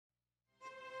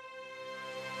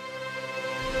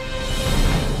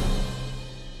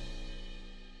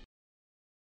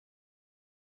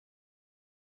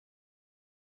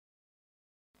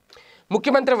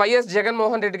ముఖ్యమంత్రి వైఎస్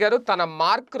జగన్మోహన్ రెడ్డి గారు తన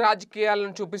మార్క్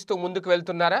రాజకీయాలను చూపిస్తూ ముందుకు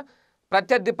వెళ్తున్నారా?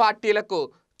 ప్రత్యర్థి పార్టీలకు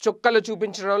చుక్కలు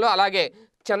చూపించడంలో అలాగే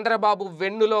చంద్రబాబు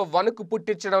వెన్నులో వణుకు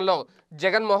పుట్టించడంలో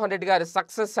జగన్మోహన్ రెడ్డి గారు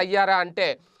సక్సెస్ అయ్యారా అంటే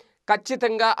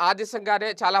ఖచ్చితంగా ఆ దిశగానే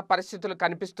చాలా పరిస్థితులు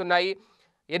కనిపిస్తున్నాయి.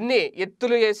 ఎన్ని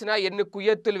ఎత్తులు వేసినా ఎన్ని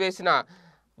కుయ్యెత్తులు వేసినా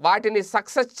వాటిని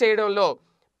సక్సెస్ చేయడంలో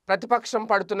ప్రతిపక్షం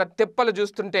పడుతున్న తిప్పలు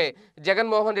చూస్తుంటే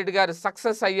జగన్మోహన్ రెడ్డి గారు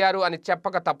సక్సెస్ అయ్యారు అని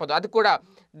చెప్పక తప్పదు. అది కూడా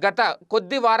గత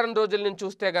కొద్ది వారం రోజుల నుంచి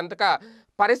చూస్తే గనుక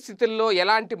పరిస్థితుల్లో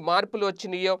ఎలాంటి మార్పులు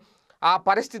వచ్చినాయో, ఆ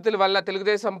పరిస్థితుల వల్ల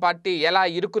తెలుగుదేశం పార్టీ ఎలా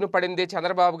ఇరుకును పడింది,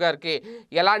 చంద్రబాబు గారికి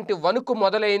ఎలాంటి వణుకు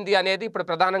మొదలైంది అనేది ఇప్పుడు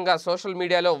ప్రధానంగా సోషల్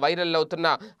మీడియాలో వైరల్ అవుతున్న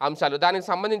అంశాలు. దానికి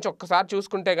సంబంధించి ఒక్కసారి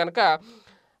చూసుకుంటే కనుక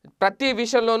ప్రతి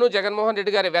విషయంలోనూ జగన్మోహన్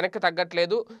రెడ్డి గారు వెనక్కి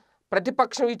తగ్గట్లేదు.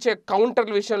 ప్రతిపక్షం ఇచ్చే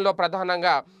కౌంటర్ల విషయంలో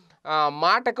ప్రధానంగా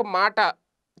మాటకు మాట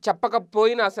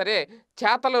చెప్పకపోయినా సరే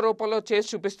చేతల రూపంలో చేసి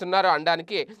చూపిస్తున్నారు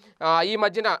అనడానికి ఈ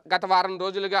మధ్యన గత వారం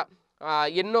రోజులుగా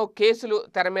ఎన్నో కేసులు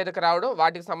తెర మీదకి రావడం,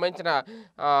 వాటికి సంబంధించిన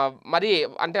మరీ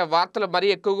అంటే వార్తలు మరీ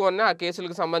ఎక్కువగా ఉన్న ఆ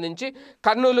కేసులకు సంబంధించి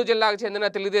కర్నూలు జిల్లాకు చెందిన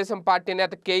తెలుగుదేశం పార్టీ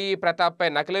నేత కేఈ ప్రతాప్పై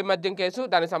నకిలీ మద్యం కేసు,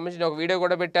 దానికి సంబంధించిన ఒక వీడియో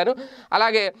కూడా పెట్టాను.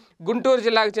 అలాగే గుంటూరు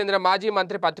జిల్లాకు చెందిన మాజీ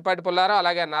మంత్రి పత్తిపాటి పుల్లారావు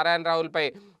అలాగే నారాయణపై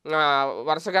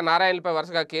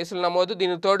వరుసగా కేసులు నమోదు.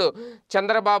 దీనికి తోడు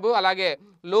చంద్రబాబు అలాగే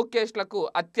లోకేష్లకు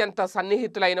అత్యంత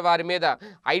సన్నిహితులైన వారి మీద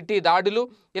ఐటీ దాడులు,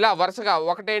 ఇలా వరుసగా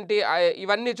ఒకటేంటి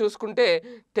ఇవన్నీ చూసుకుంటే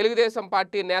తెలుగుదేశం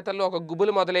పార్టీ నేతల్లో ఒక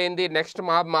గుబులు మొదలైంది. నెక్స్ట్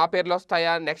మా పేర్లు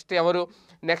వస్తాయా,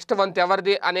 నెక్స్ట్ వంతు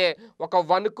ఎవరిది అనే ఒక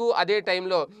వణుకు. అదే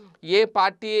టైంలో ఏ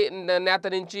పార్టీ నేత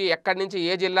నుంచి ఎక్కడి నుంచి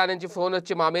ఏ జిల్లా నుంచి ఫోన్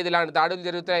వచ్చి మా మీద ఇలాంటి దాడులు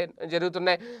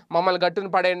జరుగుతున్నాయి, మమ్మల్ని గట్టును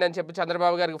పడేయండి అని చెప్పి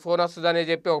చంద్రబాబు గారికి ఫోన్ వస్తుందని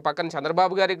చెప్పి ఒక పక్కన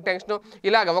చంద్రబాబు గారికి టెన్షను.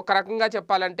 ఇలాగ ఒక రకంగా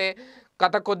చెప్పాలంటే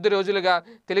గత కొద్ది రోజులుగా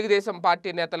తెలుగుదేశం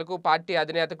పార్టీ నేతలకు పార్టీ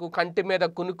అధినేతకు కంటి మీద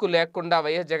కునుకు లేకుండా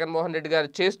వైఎస్ జగన్మోహన్ రెడ్డి గారు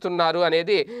చేస్తున్నారు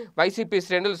అనేది వైసీపీ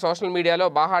శ్రేణులు సోషల్ మీడియాలో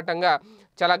బాహాటంగా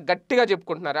చాలా గట్టిగా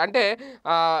చెప్పుకుంటున్నారు. అంటే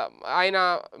ఆయన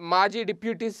మాజీ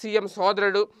డిప్యూటీ సీఎం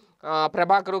సోదరుడు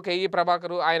కేఈ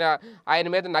ప్రభాకరు ఆయన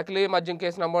మీద నకిలీ మద్యం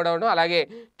కేసు నమోదవడం, అలాగే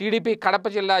టీడీపీ కడప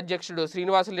జిల్లా అధ్యక్షుడు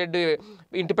శ్రీనివాసరెడ్డి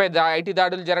ఇంటిపై ఐటీ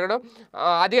దాడులు జరగడం,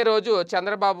 అదే రోజు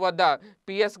చంద్రబాబు వద్ద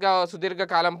పిఎస్గా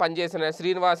సుదీర్ఘకాలం పనిచేసిన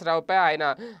శ్రీనివాసరావుపై ఆయన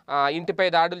ఇంటిపై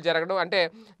దాడులు జరగడం, అంటే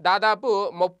దాదాపు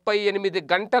 38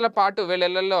 గంటల పాటు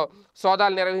వీళ్ళల్లో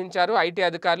సోదాలు నిర్వహించారు ఐటీ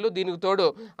అధికారులు. దీనికి తోడు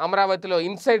అమరావతిలో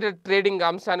ఇన్సైడర్ ట్రేడింగ్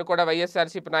అంశాన్ని కూడా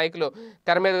వైఎస్ఆర్సీపీ నాయకులు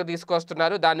తెర మీదకు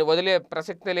తీసుకొస్తున్నారు. దాన్ని వదిలే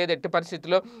ప్రసక్తే లేదు ఎట్టి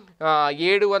పరిస్థితుల్లో.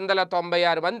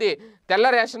 796 మంది తెల్ల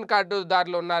రేషన్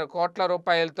కార్డుదారులు ఉన్నారు. కోట్ల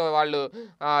రూపాయలతో వాళ్ళు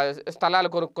స్థలాలు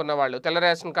కొనుక్కున్న వాళ్ళు, తెల్ల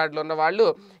రేషన్ కార్డులు ఉన్న వాళ్ళు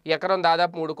ఎకరం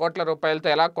దాదాపు 3 కోట్ల రూపాయలతో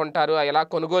ఎలా కొంటారు, ఎలా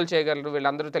కొనుగోలు చేయగలరు,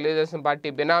 వీళ్ళందరూ తెలుగుదేశం పార్టీ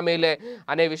బినామీలే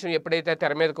అనే విషయం ఎప్పుడైతే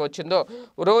తెర మీదకి వచ్చిందో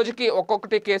రోజుకి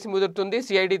ఒక్కొక్కటి కేసు ముదురుతుంది.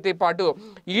 సిఐడితో పాటు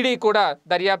ఈడీ కూడా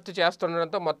దర్యాప్తు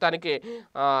చేస్తుండడంతో మొత్తానికి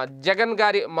జగన్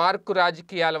గారి మార్కు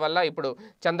రాజకీయాల వల్ల ఇప్పుడు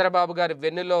చంద్రబాబు గారి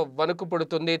వెన్నులో వణుకు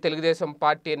పుడుతుంది. తెలుగుదేశం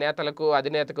పార్టీ నేతలకు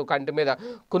అధినేతకు కంటి మీద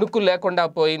కునుకు లేకుండా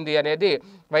పోయింది అనేది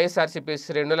వైఎస్ఆర్సీపీ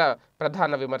శ్రేణుల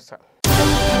ప్రధాన విమర్శ.